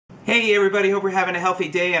Hey everybody, hope you're having a healthy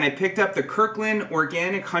day, and I picked up the Kirkland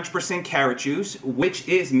Organic 100% Carrot Juice, which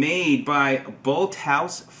is made by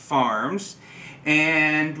Bolthouse Farms,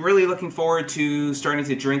 and really looking forward to starting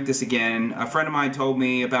to drink this again. A friend of mine told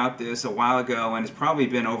me about this a while ago, and it's probably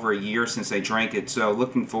been over a year since I drank it, so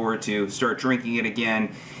looking forward to start drinking it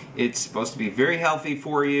again. It's supposed to be very healthy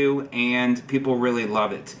for you, and people really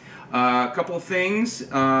love it. A couple of things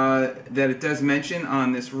that it does mention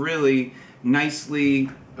on this really nicely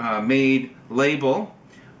made label.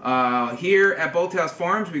 Here at Bolthouse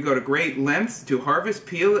Farms, we go to great lengths to harvest,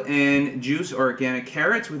 peel, and juice organic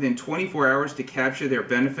carrots within 24 hours to capture their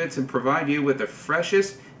benefits and provide you with the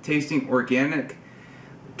freshest tasting organic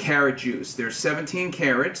carrot juice. There's 17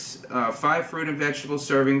 carrots, 5 fruit and vegetable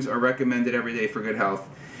servings are recommended every day for good health.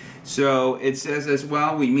 So it says as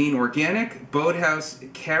well, we mean organic.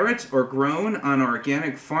 Bolthouse carrots are grown on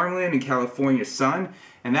organic farmland in California sun,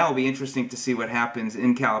 and that will be interesting to see what happens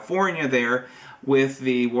in California there with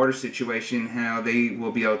the water situation, how they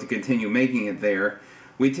will be able to continue making it there.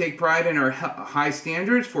 We take pride in our high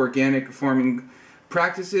standards for organic farming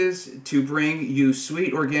practices to bring you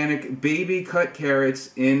sweet organic baby cut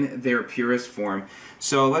carrots in their purest form.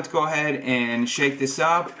 So let's go ahead and shake this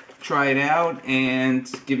up, try it out, and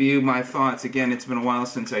give you my thoughts. Again, it's been a while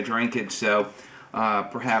since I drank it, so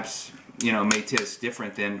perhaps, you know, may taste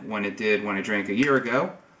different than when it did when I drank a year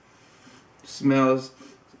ago. Smells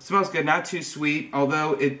good, not too sweet,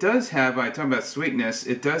 although it does have, I talk about sweetness,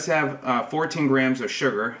 it does have 14 grams of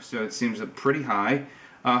sugar, so it seems pretty high.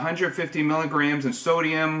 150 milligrams in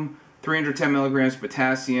sodium, 310 milligrams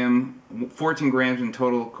potassium, 14 grams in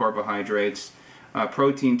total carbohydrates.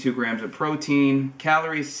 Protein, 2 grams of protein,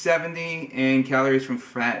 calories 70, and calories from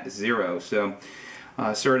fat 0. So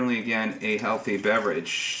certainly, again, a healthy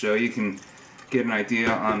beverage. So you can get an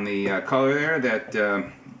idea on the color there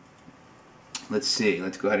that, let's see,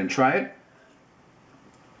 let's go ahead and try it.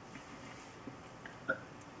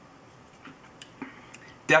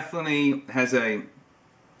 Definitely has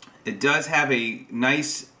it does have a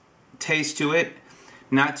nice taste to it,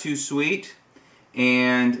 not too sweet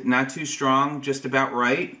and not too strong, just about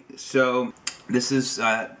right. So this has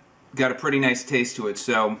got a pretty nice taste to it.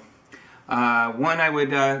 So one, I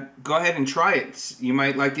would go ahead and try it. You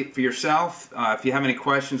might like it for yourself. If you have any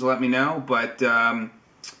questions, let me know. But it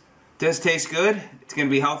does taste good. It's going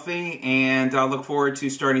to be healthy, and I'll look forward to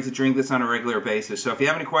starting to drink this on a regular basis. So if you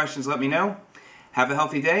have any questions, let me know. Have a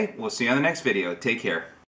healthy day. We'll see you on the next video. Take care.